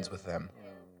buddy-buddy friends with them.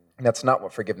 And that's not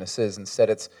what forgiveness is. Instead,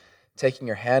 it's taking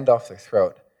your hand off their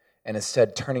throat and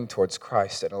instead turning towards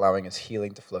Christ and allowing his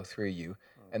healing to flow through you.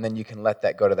 And then you can let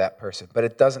that go to that person. But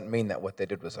it doesn't mean that what they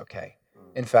did was okay.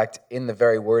 In fact, in the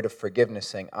very word of forgiveness,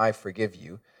 saying, I forgive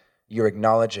you, you're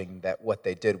acknowledging that what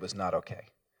they did was not okay.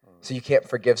 So you can't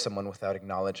forgive someone without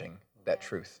acknowledging that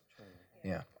truth.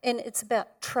 Yeah. And it's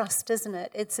about trust, isn't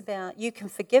it? It's about you can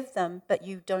forgive them, but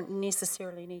you don't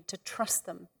necessarily need to trust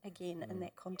them again in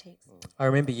that context. I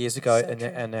remember years ago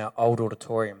in our old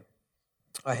auditorium,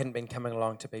 I hadn't been coming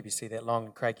along to BBC that long,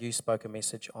 and Craig, you spoke a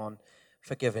message on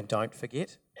forgive and don't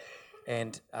forget.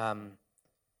 And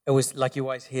it was like you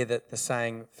always hear the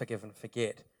saying, forgive and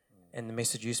forget. And the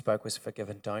message you spoke was forgive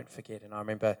and don't forget. And I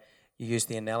remember you used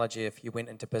the analogy, if you went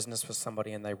into business with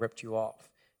somebody and they ripped you off,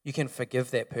 you can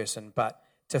forgive that person, but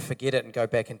to forget it and go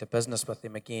back into business with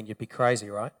them again, you'd be crazy,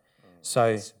 right?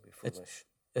 So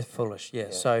it's foolish, yeah.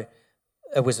 So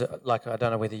it was like, I don't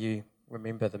know whether you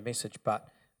remember the message, but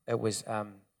it was a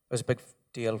big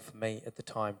deal for me at the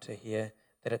time to hear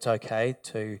that it's okay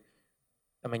to,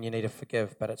 you need to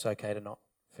forgive, but it's okay to not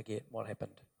forget what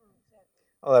happened.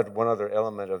 I'll add one other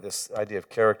element of this idea of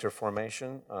character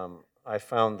formation. I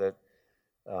found that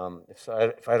if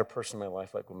I had a person in my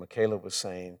life, like what Michaela was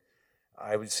saying,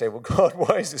 I would say, well, God,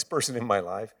 why is this person in my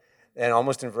life? And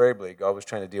almost invariably, God was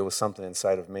trying to deal with something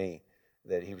inside of me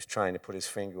that he was trying to put his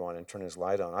finger on and turn his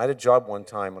light on. I had a job one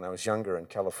time when I was younger in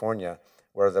California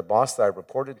where the boss that I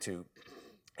reported to,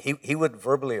 he would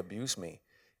verbally abuse me.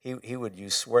 He would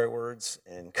use swear words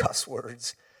and cuss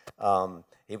words.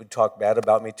 He would talk bad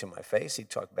about me to my face. He'd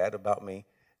talk bad about me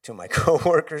to my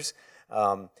coworkers.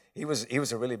 He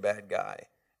was a really bad guy.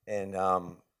 And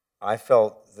I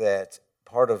felt that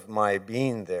part of my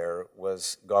being there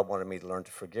was God wanted me to learn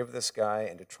to forgive this guy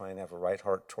and to try and have a right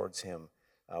heart towards him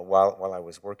while I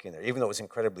was working there, even though it was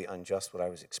incredibly unjust what I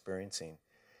was experiencing.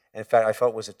 And in fact, I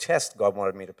felt it was a test God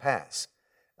wanted me to pass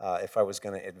if I was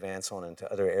going to advance on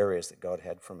into other areas that God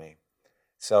had for me.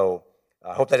 So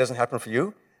I hope that doesn't happen for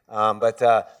you. But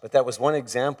that was one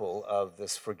example of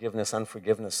this forgiveness,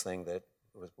 unforgiveness thing that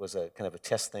was a kind of a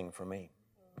test thing for me.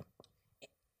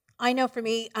 I know for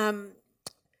me,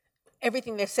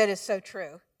 everything they've said is so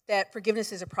true, that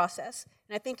forgiveness is a process.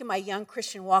 And I think in my young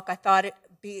Christian walk, I thought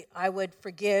I would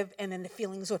forgive and then the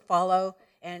feelings would follow.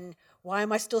 And why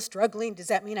am I still struggling? Does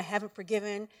that mean I haven't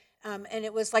forgiven? And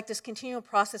it was like this continual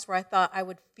process where I thought I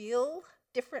would feel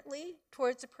differently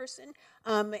towards a person.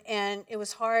 And it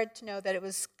was hard to know that it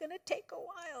was going to take a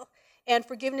while. And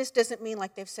forgiveness doesn't mean,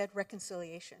 like they've said,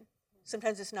 reconciliation.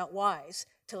 Sometimes it's not wise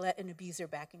to let an abuser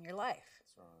back in your life.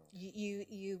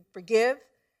 You forgive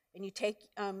and you take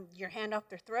your hand off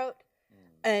their throat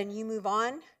and you move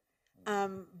on.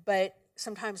 But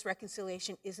sometimes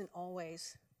reconciliation isn't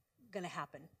always going to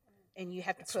happen. And you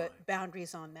have to put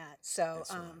boundaries on that. So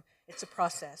it's a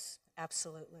process,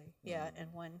 absolutely. Yeah,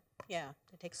 and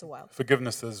it takes a while.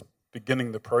 Forgiveness is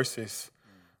beginning the process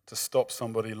to stop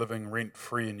somebody living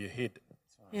rent-free in your head.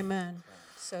 Amen.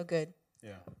 So good.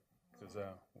 Yeah, because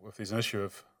if there's an issue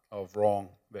of wrong,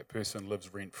 that person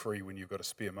lives rent-free when you've got a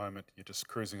spare moment. You're just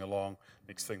cruising along.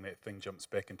 Next thing, that thing jumps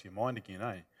back into your mind again,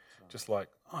 eh? Just like,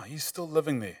 oh, he's still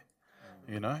living there,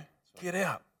 you know? Get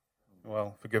out.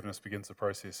 Well, forgiveness begins the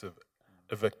process of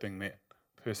evicting that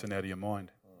person out of your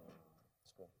mind.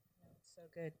 So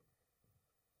good.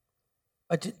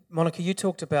 Monica, you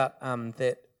talked about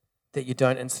that you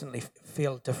don't instantly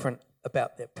feel different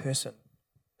about that person.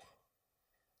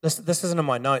 This isn't in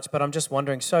my notes, but I'm just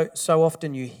wondering. So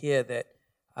often you hear that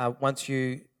once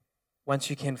you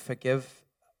can forgive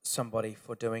somebody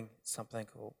for doing something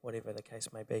or whatever the case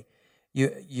may be,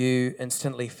 you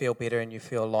instantly feel better and you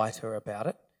feel lighter about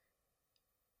it.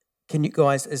 Can you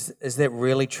guys, is that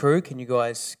really true? Can you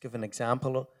guys give an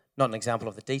example, not an example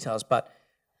of the details, but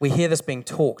we hear this being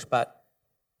talked, but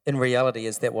in reality,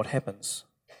 is that what happens?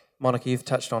 Monica, you've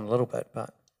touched on a little bit,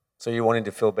 but... So you're wanting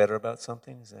to feel better about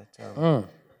something? Is that...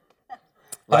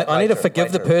 I need to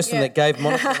forgive the person that gave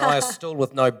Monica and I a stool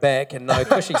with no back and no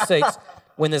cushy seats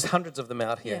when there's hundreds of them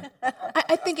out here. Yeah.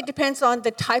 I think it depends on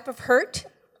the type of hurt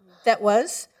that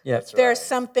was. Yeah, there are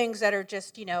some things that are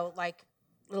just, like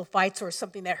little fights or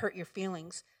something that hurt your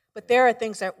feelings. But there are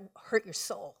things that hurt your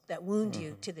soul, that wound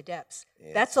you to the depths.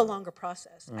 Yeah, that's a longer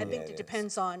process. I think it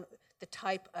depends on the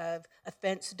type of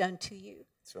offense done to you.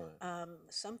 That's right.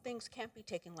 Some things can't be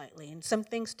taken lightly, and some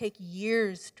things take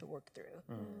years to work through.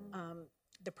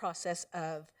 The process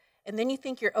of, and then you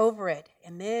think you're over it,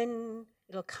 and then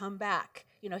it'll come back.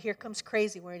 Here comes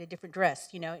crazy wearing a different dress.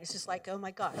 It's just like, oh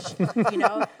my gosh,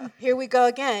 here we go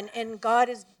again. And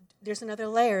there's another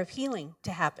layer of healing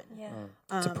to happen. Yeah.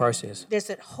 It's a process. There's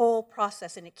that whole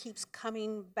process, and it keeps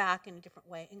coming back in a different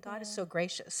way. And God is so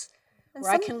gracious, and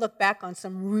where I can look back on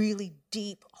some really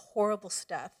deep, horrible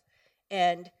stuff,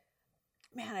 and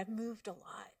man, I've moved a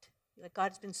lot. Like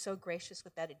God's been so gracious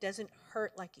with that. It doesn't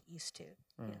hurt like it used to.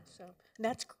 So and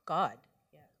that's God.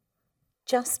 Yeah.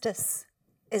 Justice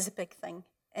is a big thing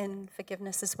in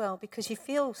forgiveness as well, because you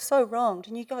feel so wronged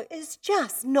and you go, it's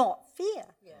just not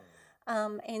fair.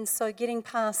 Yeah. And so getting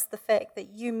past the fact that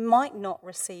you might not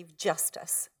receive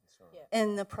justice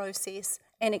in the process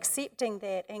and accepting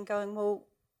that and going, well,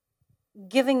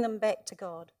 giving them back to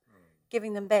God,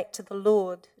 giving them back to the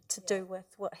Lord to do with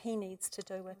what he needs to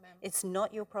do with. Amen. It's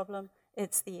not your problem,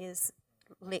 it's theirs.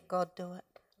 Let God do it.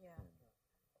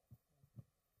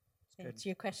 Yeah. It's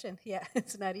your question. Yeah,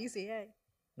 it's not easy, eh?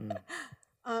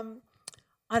 I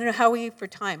don't know, how are we for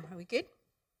time? Are we good?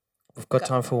 We've got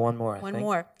time for one more, I think. One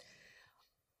more.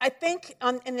 I think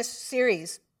in this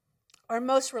series, our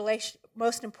most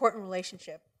important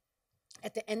relationship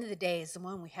at the end of the day is the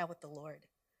one we have with the Lord.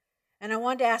 And I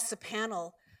wanted to ask the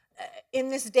panel, in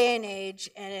this day and age,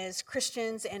 and as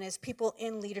Christians and as people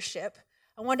in leadership,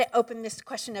 I wanted to open this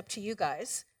question up to you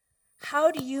guys.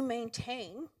 How do you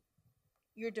maintain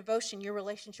your devotion, your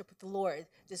relationship with the Lord,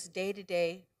 this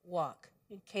day-to-day walk?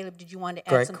 And Caleb, did you want to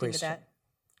add something to that?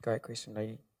 Great question.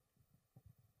 No,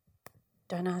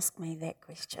 Don't ask me that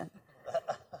question.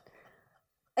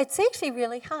 It's actually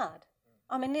really hard.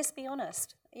 I mean, let's be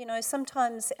honest.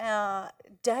 Sometimes our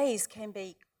days can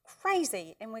be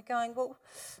crazy, and we're going, well,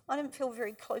 I don't feel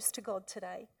very close to God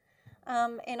today.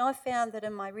 And I found that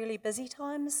in my really busy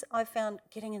times, I found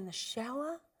getting in the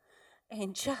shower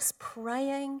and just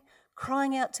praying,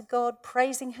 crying out to God,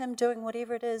 praising him, doing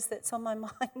whatever it is that's on my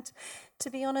mind, to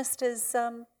be honest, is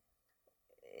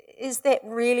that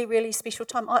really, really special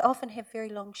time. I often have very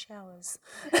long showers.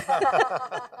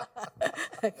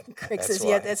 Craig says,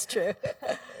 yeah, that's true.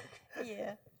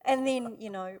 Yeah. And then,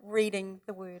 reading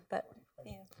the word, but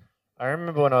yeah. I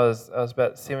remember when I was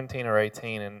about 17 or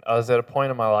 18, and I was at a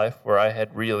point in my life where I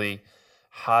had really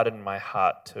hardened my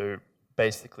heart to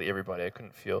basically everybody. I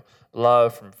couldn't feel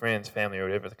love from friends, family, or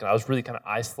whatever. I was really kind of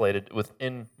isolated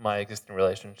within my existing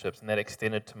relationships, and that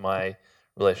extended to my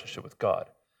relationship with God.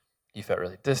 He felt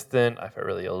really distant. I felt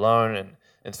really alone and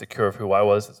insecure of who I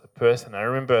was as a person. I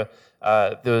remember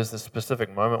there was this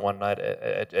specific moment one night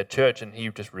at church, and he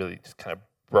just really kind of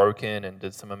broke in and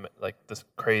did some like this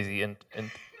crazy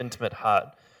intimate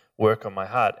heart work on my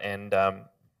heart, and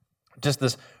just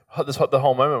the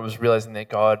whole moment was realizing that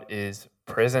God is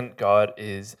present. God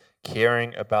is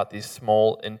caring about these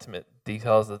small intimate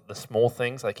details, the small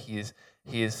things. Like he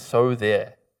is so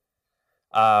there,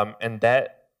 and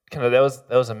that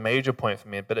was a major point for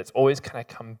me. But it's always kind of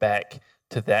come back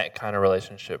to that kind of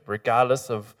relationship, regardless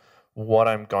of what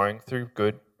I'm going through,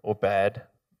 good or bad,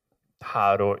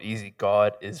 hard or easy.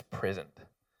 God is present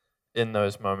in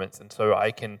those moments, and so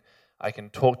I can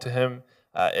talk to him.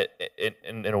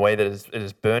 in a way that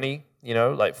is burny.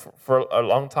 Like for a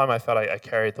long time, I felt I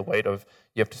carried the weight of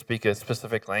you have to speak a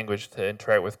specific language to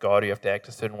interact with God. You have to act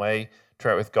a certain way to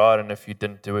interact with God, and if you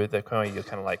didn't do it that way, you're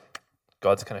kind of like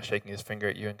God's kind of shaking His finger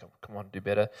at you and come on, do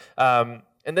better. And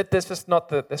that's just not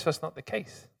the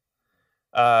case.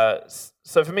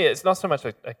 So for me, it's not so much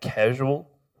a casual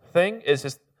thing. It's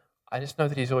just I just know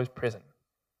that He's always present,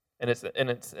 and it's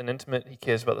an intimate. He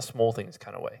cares about the small things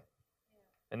kind of way,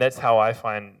 and that's how I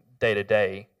find day to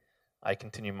day I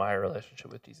continue my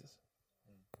relationship with Jesus.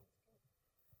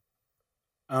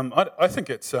 I think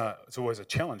it's always a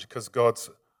challenge because God's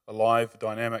alive,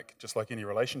 dynamic, just like any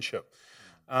relationship.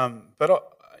 But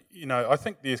I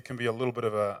think there can be a little bit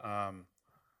of a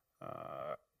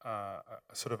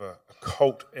sort of a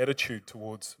cult attitude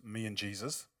towards me and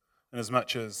Jesus, in as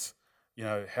much as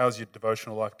how's your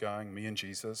devotional life going? Me and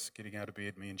Jesus, getting out of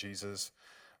bed, me and Jesus.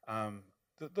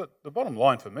 The bottom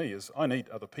line for me is I need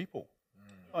other people.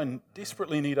 I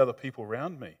desperately need other people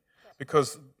around me,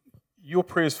 because your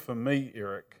prayers for me,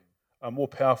 Eric, are more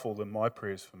powerful than my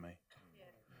prayers for me.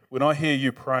 When I hear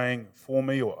you praying for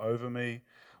me or over me,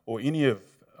 or any of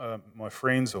my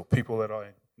friends or people that I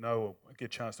know or get a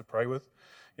chance to pray with,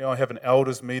 I have an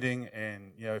elders meeting,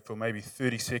 and for maybe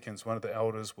 30 seconds, one of the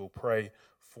elders will pray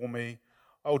for me.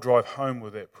 I'll drive home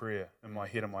with that prayer in my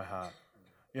head and my heart.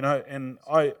 And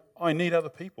I need other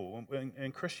people,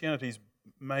 and Christianity's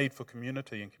made for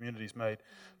community, and community's made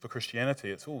for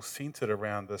Christianity. It's all centered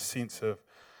around the sense of,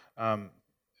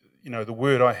 the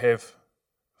word I have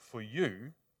for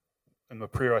you and the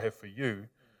prayer I have for you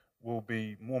will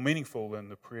be more meaningful than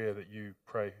the prayer that you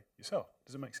pray yourself.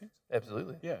 Does it make sense?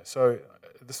 Absolutely. Yeah, so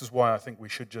this is why I think we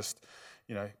should just,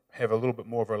 have a little bit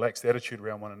more of a relaxed attitude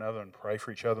around one another and pray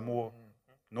for each other more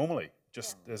normally,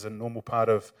 just as a normal part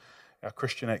of our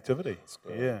Christian activity.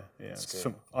 Yeah.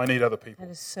 I need other people.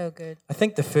 That is so good. I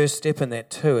think the first step in that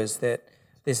too is that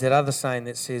there's that other saying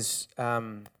that says,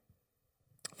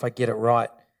 if I get it right,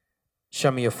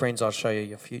 show me your friends, I'll show you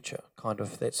your future, kind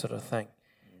of that sort of thing.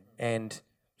 And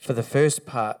for the first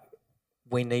part,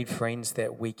 we need friends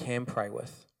that we can pray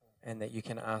with, and that you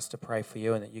can ask to pray for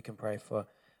you, and that you can pray for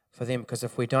them. Because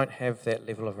if we don't have that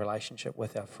level of relationship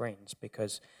with our friends,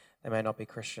 because they may not be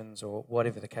Christians or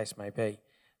whatever the case may be,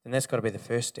 then that's got to be the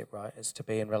first step, right? Is to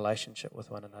be in relationship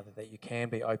with one another, that you can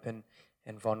be open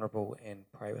and vulnerable and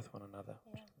pray with one another.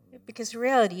 Yeah. Because the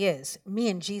reality is, me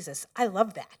and Jesus, I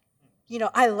love that.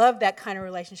 I love that kind of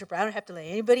relationship where I don't have to let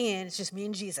anybody in. It's just me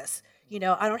and Jesus.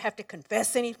 I don't have to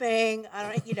confess anything.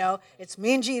 It's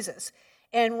me and Jesus.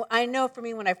 And I know for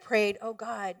me when I prayed, oh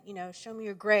God, show me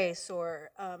your grace, or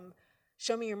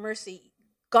show me your mercy,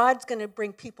 God's going to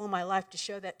bring people in my life to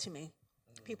show that to me.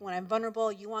 People, when I'm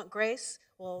vulnerable, you want grace?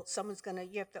 Well,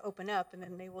 you have to open up, and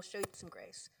then they will show you some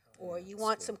grace. Or you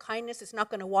want some kindness, it's not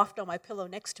going to waft on my pillow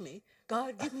next to me.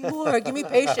 God, give me more, give me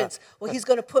patience. Well, He's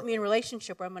going to put me in a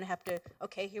relationship where I'm going to have to,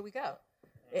 okay, here we go.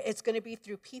 It's going to be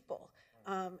through people.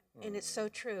 And it's so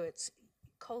true. It's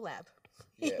collab.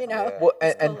 Well,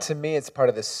 and to me, it's part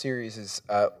of this series is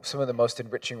some of the most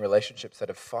enriching relationships that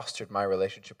have fostered my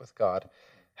relationship with God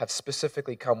have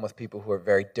specifically come with people who are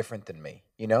very different than me.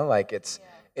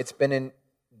 It's been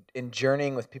in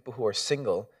journeying with people who are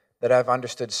single that I've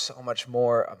understood so much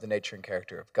more of the nature and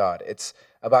character of God. It's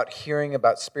about hearing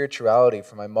about spirituality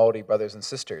from my Maori brothers and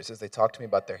sisters as they talk to me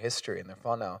about their history and their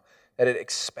whānau, that it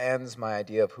expands my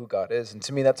idea of who God is. And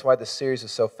to me, that's why this series is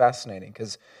so fascinating,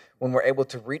 because when we're able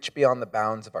to reach beyond the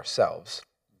bounds of ourselves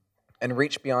and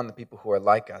reach beyond the people who are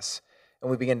like us,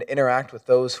 and we begin to interact with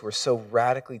those who are so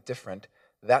radically different,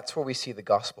 that's where we see the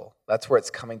gospel. That's where it's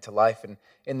coming to life. And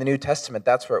in the New Testament,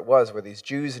 that's where it was, where these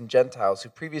Jews and Gentiles who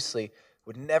previously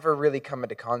would never really come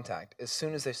into contact, as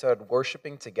soon as they started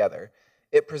worshiping together,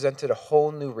 it presented a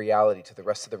whole new reality to the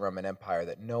rest of the Roman Empire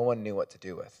that no one knew what to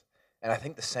do with. And I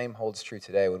think the same holds true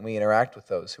today when we interact with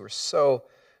those who are so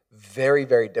very,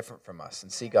 very different from us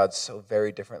and see God so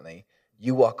very differently.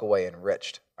 You walk away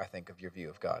enriched, I think, of your view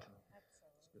of God.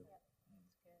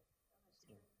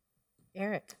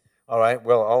 Eric. All right.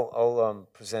 Well, I'll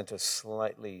present a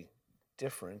slightly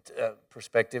different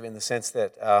perspective in the sense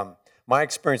that my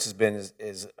experience has been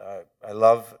is I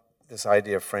love this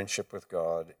idea of friendship with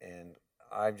God, and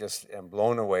I just am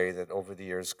blown away that over the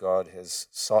years God has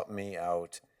sought me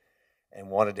out and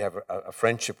wanted to have a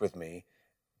friendship with me,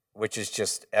 which is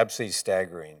just absolutely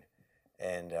staggering.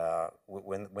 And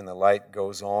when the light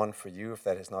goes on for you, if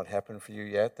that has not happened for you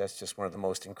yet, that's just one of the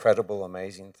most incredible,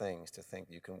 amazing things to think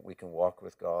we can walk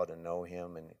with God and know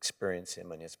Him and experience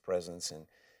Him and His presence and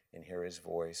hear His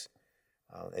voice.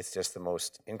 It's just the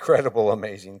most incredible,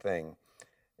 amazing thing.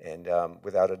 And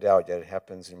without a doubt, it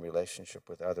happens in relationship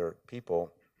with other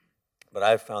people. But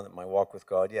I've found that my walk with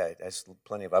God, it has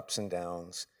plenty of ups and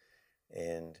downs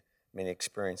and many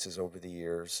experiences over the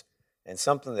years. And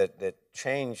something that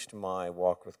changed my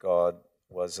walk with God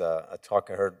was a talk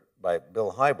I heard by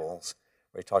Bill Hybels,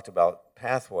 where he talked about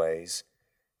pathways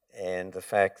and the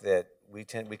fact that we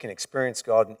can experience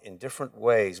God in different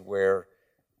ways where,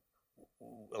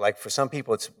 like for some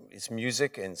people, it's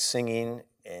music and singing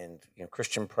and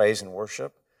Christian praise and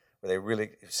worship, where they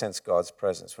really sense God's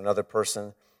presence. For another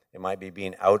person, it might be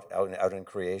being out in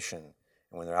creation.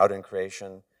 And when they're out in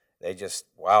creation, they just,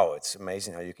 wow, it's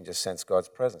amazing how you can just sense God's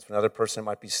presence. For another person, it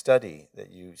might be study, that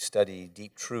you study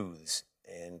deep truths.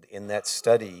 And in that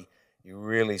study, you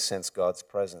really sense God's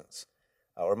presence.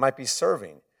 Or it might be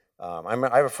serving. I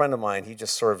have a friend of mine, he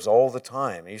just serves all the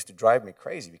time. He used to drive me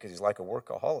crazy because he's like a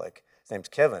workaholic. His name's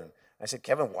Kevin. I said,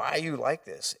 Kevin, why are you like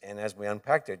this? And as we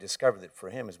unpacked it, I discovered that for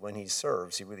him is when he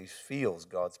serves, he really feels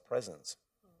God's presence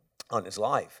on his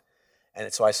life.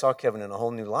 And so I saw Kevin in a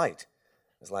whole new light.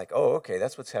 It's like, oh, okay,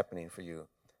 that's what's happening for you.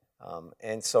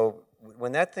 And so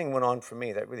when that thing went on for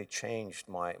me, that really changed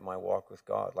my walk with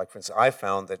God. Like, for instance, I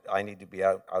found that I need to be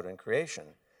out in creation,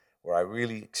 where I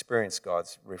really experienced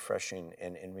God's refreshing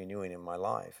and renewing in my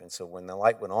life. And so when the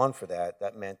light went on for that,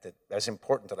 that meant that that's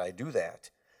important that I do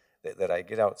that I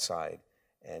get outside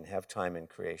and have time in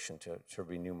creation to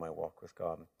renew my walk with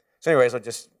God. So anyways, I'll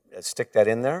just stick that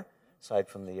in there, aside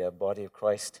from the body of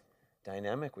Christ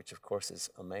dynamic, which of course is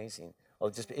amazing.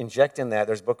 I'll just inject in that.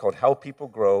 There's a book called How People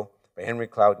Grow by Henry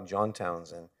Cloud and John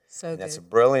Townsend. And that's a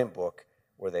brilliant book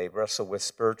where they wrestle with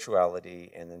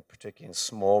spirituality and then particularly in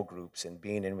small groups and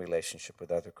being in relationship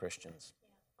with other Christians.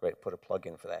 Great, put a plug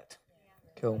in for that.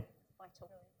 Cool.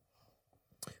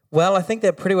 Well, I think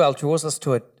that pretty well draws us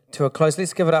to a close.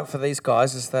 Let's give it up for these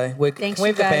guys as they work. Can we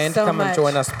have the band come and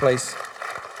join us, please?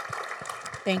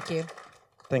 Thank you.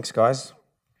 Thanks, guys.